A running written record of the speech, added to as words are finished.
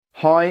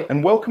Hi,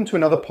 and welcome to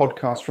another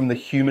podcast from The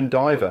Human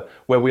Diver,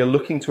 where we are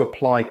looking to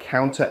apply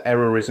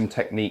counter-errorism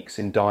techniques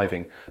in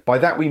diving. By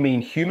that we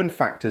mean human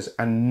factors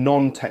and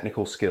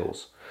non-technical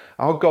skills.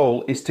 Our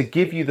goal is to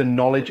give you the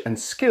knowledge and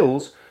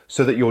skills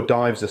so that your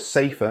dives are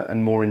safer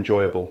and more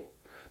enjoyable.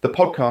 The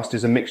podcast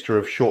is a mixture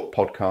of short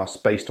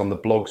podcasts based on the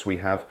blogs we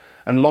have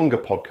and longer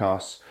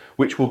podcasts,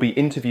 which will be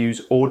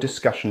interviews or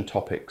discussion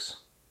topics.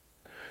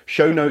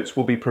 Show notes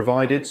will be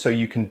provided so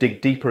you can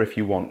dig deeper if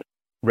you want.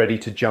 Ready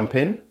to jump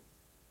in?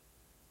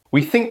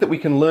 We think that we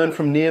can learn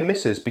from near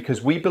misses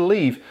because we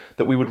believe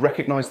that we would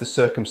recognise the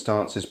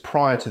circumstances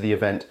prior to the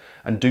event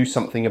and do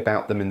something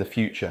about them in the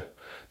future.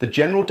 The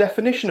general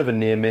definition of a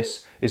near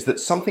miss is that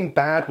something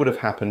bad would have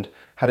happened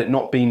had it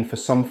not been for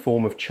some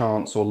form of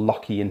chance or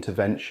lucky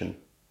intervention.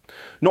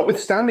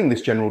 Notwithstanding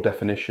this general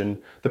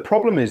definition, the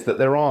problem is that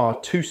there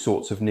are two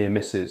sorts of near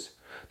misses.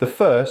 The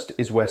first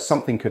is where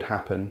something could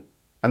happen,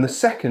 and the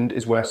second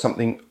is where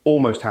something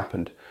almost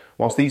happened.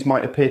 Whilst these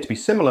might appear to be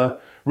similar,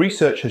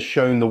 research has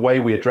shown the way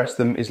we address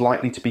them is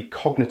likely to be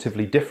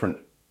cognitively different.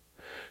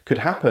 Could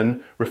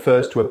happen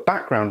refers to a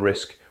background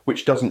risk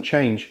which doesn't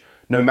change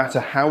no matter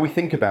how we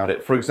think about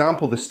it. For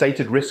example, the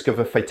stated risk of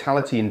a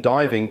fatality in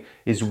diving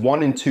is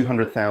 1 in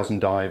 200,000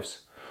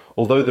 dives,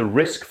 although the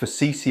risk for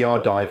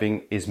CCR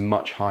diving is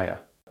much higher.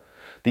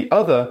 The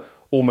other,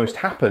 almost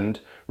happened,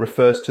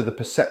 refers to the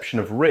perception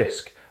of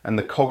risk and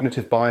the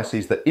cognitive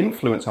biases that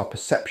influence our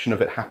perception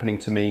of it happening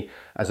to me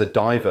as a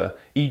diver,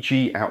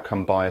 e.g.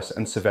 outcome bias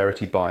and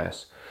severity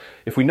bias.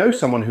 If we know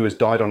someone who has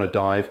died on a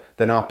dive,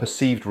 then our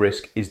perceived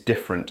risk is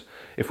different.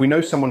 If we know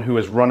someone who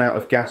has run out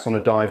of gas on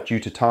a dive due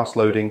to task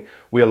loading,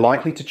 we are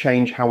likely to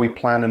change how we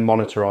plan and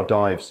monitor our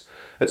dives.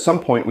 At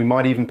some point, we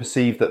might even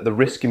perceive that the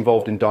risk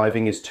involved in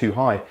diving is too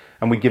high,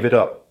 and we give it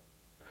up.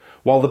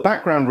 While the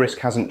background risk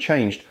hasn't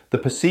changed, the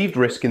perceived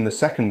risk in the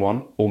second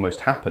one,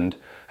 almost happened,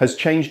 has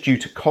changed due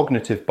to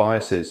cognitive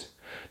biases.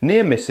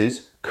 Near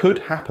misses,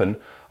 could happen,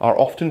 are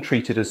often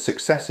treated as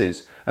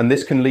successes, and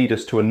this can lead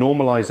us to a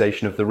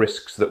normalization of the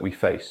risks that we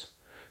face.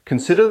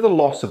 Consider the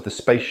loss of the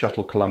Space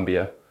Shuttle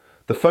Columbia.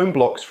 The foam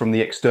blocks from the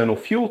external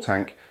fuel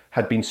tank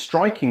had been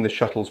striking the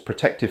shuttle's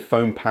protective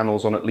foam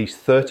panels on at least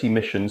 30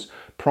 missions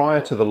prior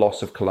to the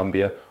loss of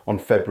Columbia on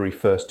February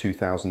 1,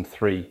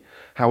 2003.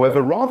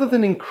 However, rather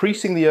than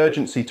increasing the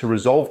urgency to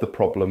resolve the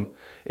problem,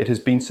 it has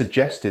been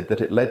suggested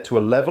that it led to a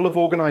level of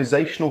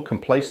organisational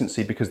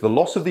complacency because the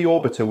loss of the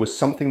orbiter was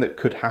something that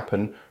could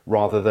happen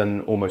rather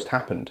than almost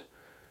happened.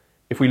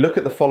 If we look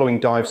at the following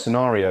dive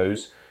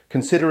scenarios,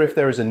 consider if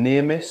there is a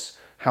near miss,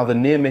 how the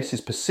near miss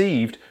is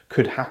perceived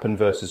could happen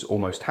versus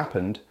almost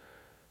happened,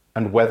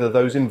 and whether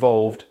those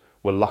involved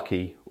were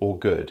lucky or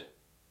good.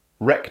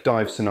 Wreck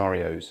dive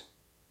scenarios.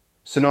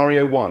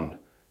 Scenario 1.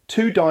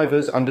 Two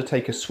divers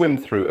undertake a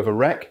swim-through of a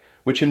wreck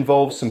which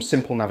involves some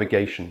simple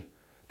navigation.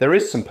 There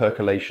is some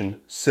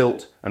percolation,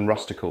 silt and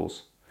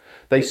rusticles.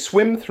 They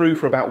swim through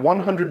for about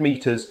 100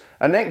 metres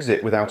and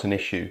exit without an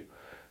issue.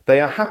 They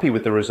are happy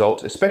with the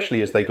result,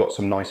 especially as they got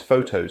some nice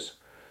photos.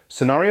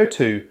 Scenario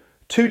 2.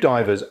 Two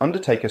divers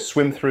undertake a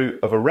swim-through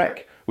of a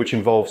wreck which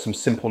involves some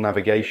simple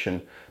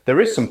navigation. There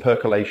is some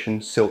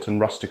percolation, silt and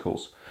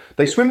rusticles.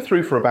 They swim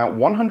through for about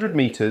 100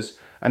 metres,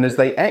 and as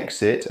they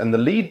exit and the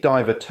lead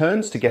diver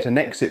turns to get an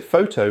exit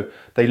photo,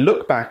 they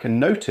look back and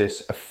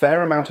notice a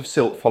fair amount of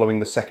silt following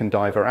the second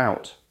diver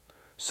out.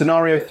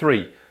 Scenario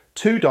 3.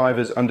 Two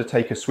divers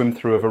undertake a swim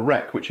through of a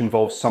wreck which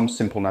involves some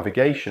simple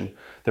navigation.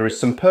 There is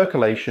some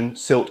percolation,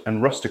 silt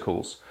and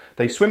rusticles.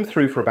 They swim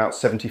through for about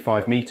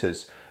 75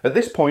 metres. At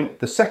this point,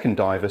 the second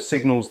diver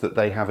signals that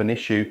they have an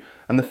issue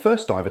and the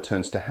first diver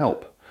turns to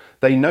help.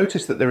 They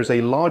notice that there is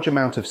a large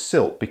amount of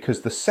silt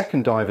because the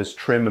second diver's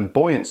trim and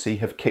buoyancy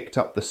have kicked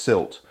up the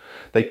silt.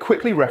 They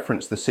quickly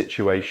referenced the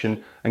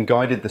situation and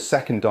guided the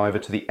second diver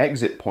to the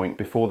exit point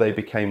before they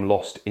became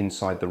lost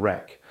inside the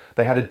wreck.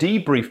 They had a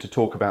debrief to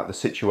talk about the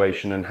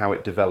situation and how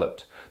it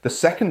developed. The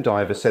second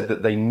diver said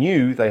that they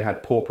knew they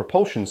had poor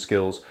propulsion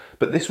skills,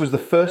 but this was the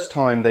first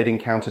time they'd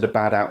encountered a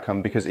bad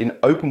outcome because in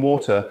open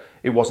water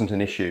it wasn't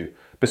an issue.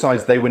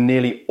 Besides, they were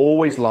nearly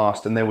always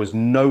last and there was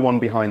no one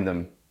behind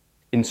them.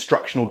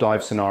 Instructional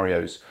dive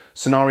scenarios.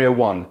 Scenario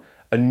 1.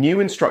 A new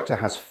instructor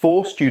has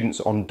 4 students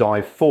on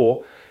dive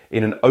 4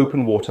 in an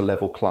open water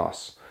level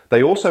class.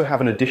 They also have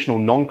an additional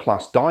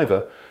non-class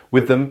diver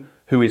with them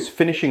who is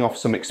finishing off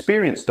some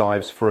experienced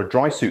dives for a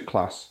dry suit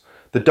class.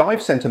 The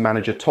dive centre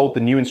manager told the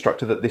new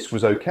instructor that this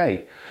was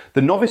okay.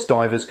 The novice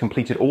divers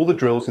completed all the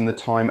drills in the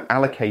time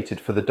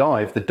allocated for the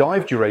dive. The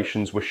dive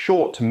durations were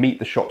short to meet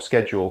the shop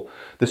schedule.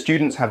 The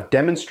students have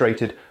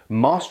demonstrated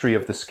mastery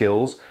of the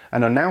skills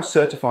and are now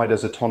certified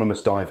as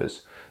autonomous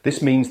divers.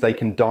 This means they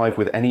can dive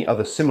with any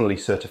other similarly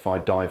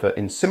certified diver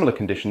in similar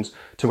conditions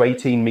to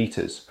 18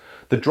 metres.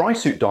 The dry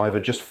suit diver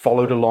just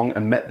followed along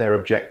and met their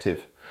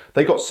objective.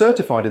 They got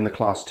certified in the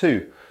class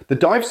too. The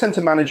dive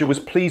centre manager was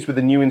pleased with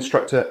the new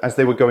instructor as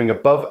they were going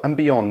above and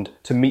beyond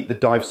to meet the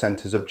dive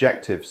centre's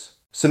objectives.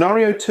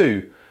 Scenario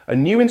 2. A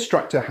new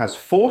instructor has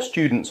 4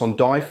 students on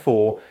dive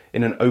 4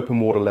 in an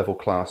open water level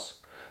class.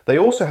 They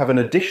also have an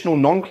additional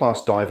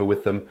non-class diver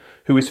with them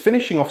who is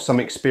finishing off some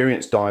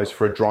experienced dives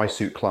for a dry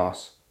suit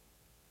class.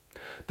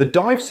 The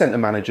dive center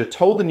manager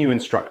told the new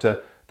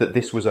instructor that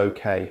this was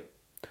okay.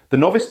 The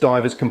novice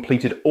divers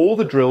completed all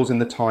the drills in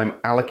the time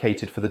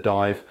allocated for the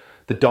dive.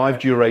 The dive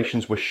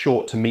durations were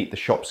short to meet the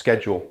shop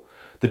schedule.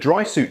 The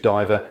dry suit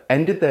diver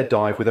ended their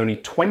dive with only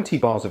 20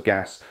 bars of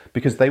gas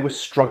because they were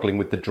struggling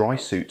with the dry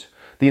suit.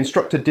 The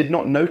instructor did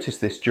not notice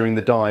this during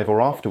the dive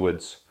or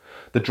afterwards.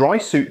 The dry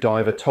suit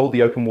diver told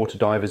the open water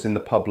divers in the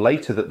pub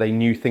later that they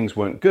knew things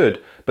weren't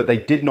good, but they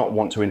did not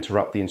want to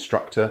interrupt the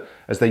instructor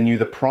as they knew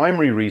the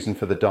primary reason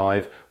for the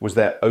dive was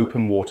their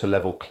open water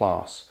level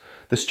class.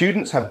 The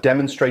students have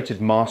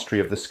demonstrated mastery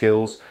of the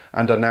skills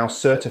and are now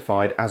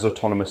certified as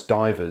autonomous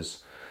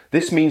divers.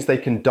 This means they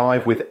can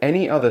dive with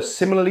any other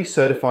similarly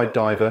certified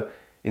diver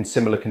in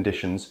similar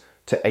conditions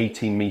to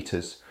 18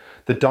 meters.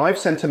 The dive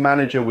center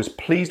manager was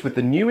pleased with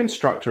the new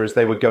instructor as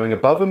they were going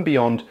above and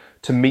beyond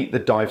to meet the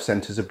dive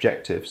center's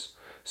objectives.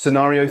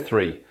 Scenario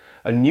 3.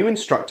 A new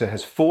instructor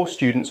has 4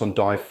 students on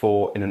dive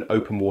 4 in an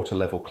open water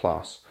level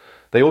class.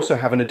 They also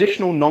have an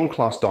additional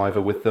non-class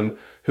diver with them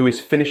who is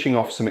finishing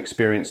off some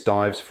experienced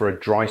dives for a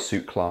dry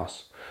suit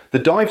class. The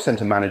dive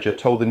center manager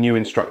told the new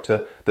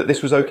instructor that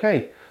this was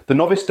okay. The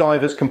novice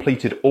divers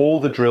completed all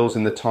the drills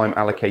in the time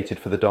allocated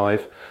for the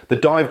dive. The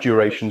dive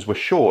durations were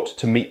short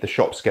to meet the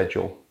shop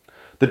schedule.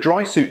 The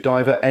dry suit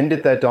diver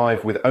ended their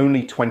dive with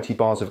only 20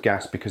 bars of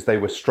gas because they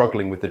were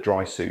struggling with the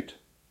dry suit.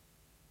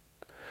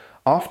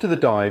 After the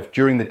dive,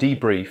 during the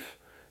debrief,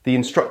 the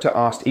instructor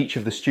asked each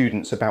of the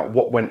students about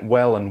what went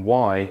well and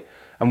why,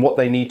 and what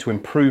they need to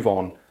improve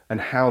on and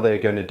how they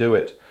are going to do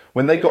it.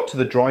 When they got to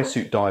the dry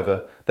suit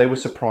diver, they were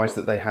surprised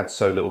that they had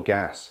so little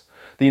gas.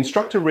 The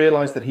instructor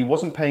realized that he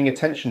wasn't paying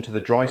attention to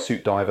the dry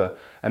suit diver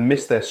and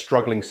missed their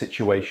struggling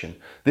situation.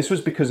 This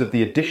was because of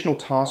the additional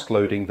task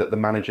loading that the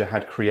manager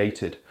had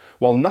created.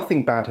 While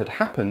nothing bad had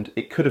happened,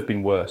 it could have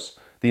been worse.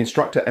 The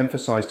instructor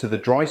emphasized to the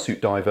dry suit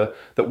diver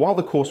that while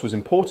the course was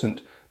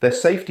important, their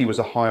safety was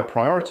a higher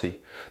priority.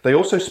 They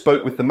also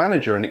spoke with the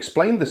manager and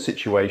explained the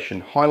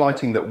situation,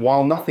 highlighting that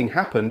while nothing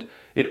happened,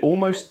 it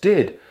almost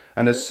did,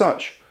 and as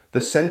such,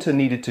 the center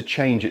needed to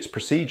change its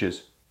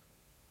procedures.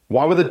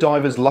 Why were the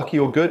divers lucky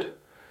or good?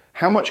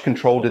 How much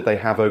control did they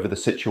have over the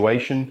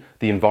situation,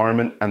 the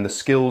environment, and the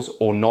skills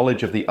or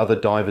knowledge of the other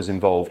divers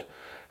involved?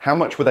 How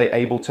much were they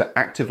able to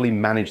actively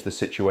manage the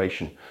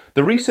situation?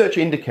 The research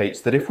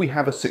indicates that if we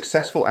have a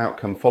successful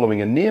outcome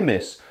following a near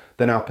miss,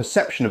 then our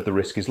perception of the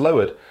risk is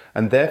lowered,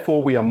 and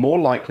therefore we are more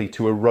likely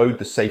to erode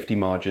the safety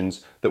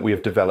margins that we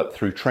have developed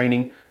through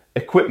training,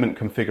 equipment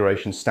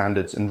configuration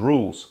standards, and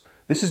rules.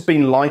 This has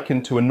been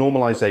likened to a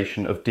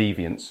normalization of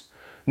deviance.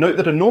 Note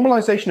that a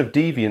normalization of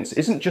deviance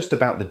isn't just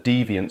about the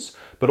deviance,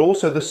 but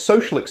also the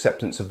social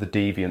acceptance of the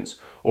deviance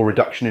or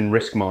reduction in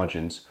risk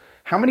margins.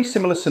 How many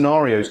similar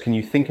scenarios can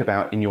you think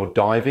about in your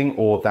diving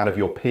or that of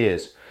your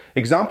peers?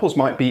 Examples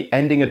might be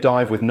ending a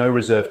dive with no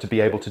reserve to be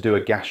able to do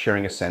a gas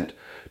sharing ascent,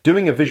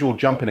 doing a visual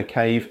jump in a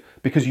cave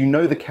because you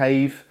know the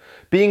cave,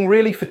 being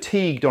really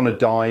fatigued on a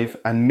dive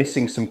and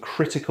missing some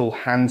critical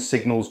hand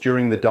signals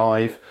during the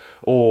dive,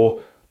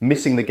 or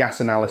missing the gas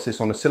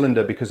analysis on a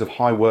cylinder because of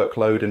high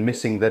workload and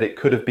missing that it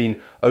could have been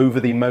over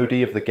the MOD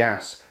of the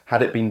gas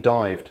had it been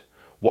dived.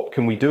 What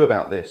can we do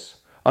about this?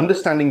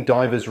 Understanding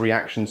divers'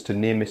 reactions to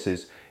near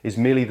misses is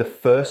merely the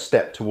first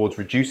step towards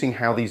reducing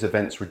how these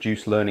events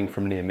reduce learning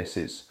from near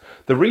misses.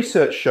 The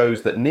research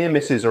shows that near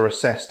misses are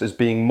assessed as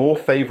being more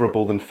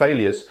favourable than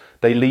failures.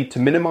 They lead to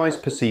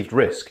minimised perceived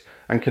risk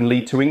and can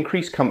lead to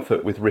increased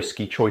comfort with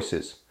risky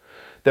choices.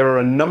 There are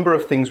a number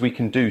of things we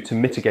can do to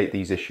mitigate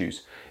these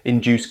issues,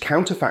 induce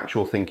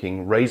counterfactual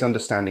thinking, raise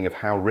understanding of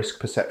how risk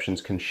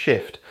perceptions can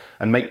shift,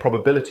 and make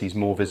probabilities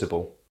more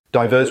visible.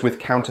 Divers with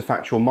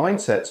counterfactual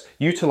mindsets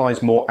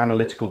utilise more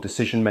analytical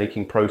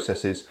decision-making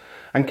processes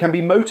and can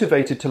be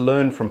motivated to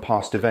learn from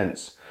past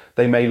events.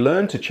 They may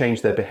learn to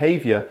change their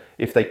behaviour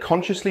if they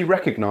consciously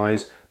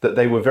recognise that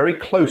they were very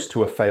close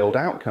to a failed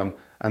outcome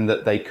and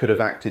that they could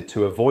have acted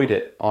to avoid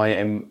it,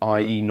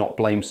 i.e. not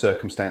blame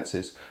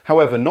circumstances.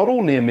 However, not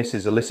all near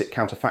misses elicit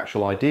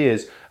counterfactual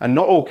ideas, and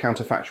not all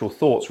counterfactual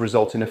thoughts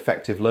result in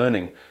effective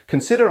learning.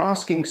 Consider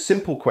asking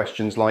simple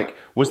questions like,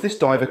 was this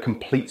dive a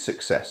complete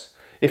success?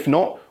 If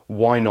not,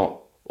 why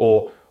not?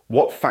 Or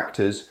what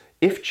factors,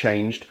 if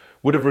changed,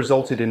 would have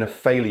resulted in a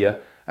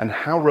failure, and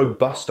how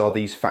robust are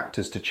these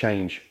factors to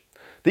change?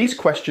 These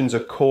questions are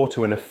core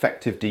to an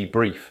effective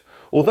debrief.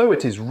 Although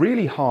it is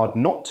really hard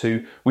not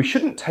to, we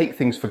shouldn't take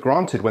things for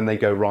granted when they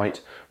go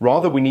right.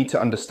 Rather, we need to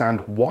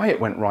understand why it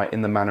went right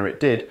in the manner it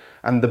did,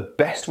 and the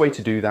best way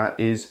to do that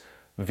is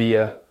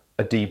via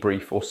a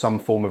debrief or some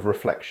form of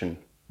reflection.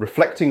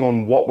 Reflecting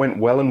on what went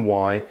well and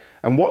why,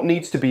 and what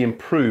needs to be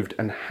improved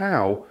and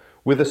how,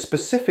 with a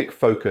specific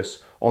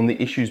focus on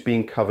the issues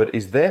being covered,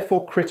 is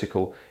therefore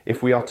critical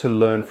if we are to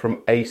learn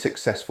from a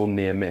successful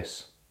near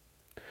miss.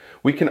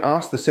 We can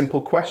ask the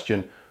simple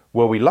question,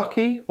 were we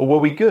lucky or were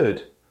we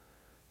good?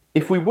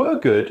 If we were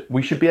good,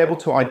 we should be able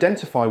to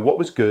identify what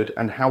was good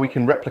and how we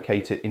can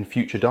replicate it in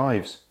future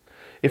dives.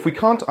 If we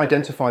can't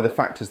identify the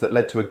factors that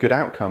led to a good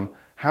outcome,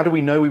 how do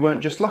we know we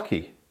weren't just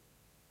lucky?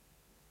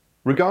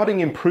 Regarding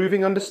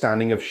improving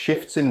understanding of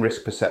shifts in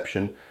risk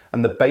perception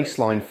and the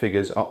baseline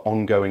figures are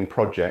ongoing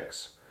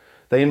projects.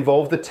 They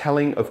involve the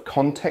telling of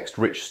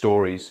context-rich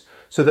stories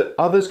so that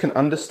others can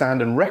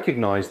understand and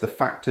recognize the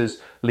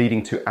factors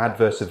leading to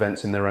adverse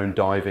events in their own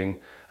diving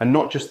and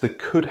not just the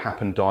could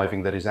happen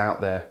diving that is out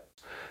there.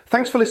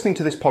 Thanks for listening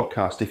to this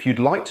podcast. If you'd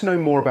like to know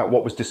more about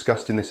what was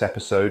discussed in this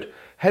episode,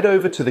 head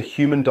over to the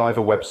Human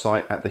Diver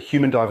website at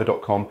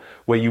thehumandiver.com,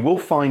 where you will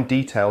find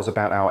details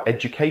about our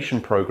education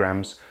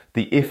programs,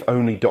 the If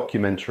Only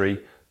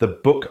documentary, the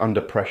book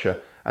Under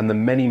Pressure, and the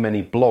many,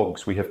 many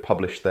blogs we have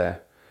published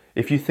there.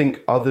 If you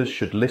think others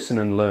should listen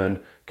and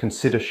learn,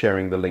 consider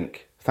sharing the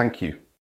link. Thank you.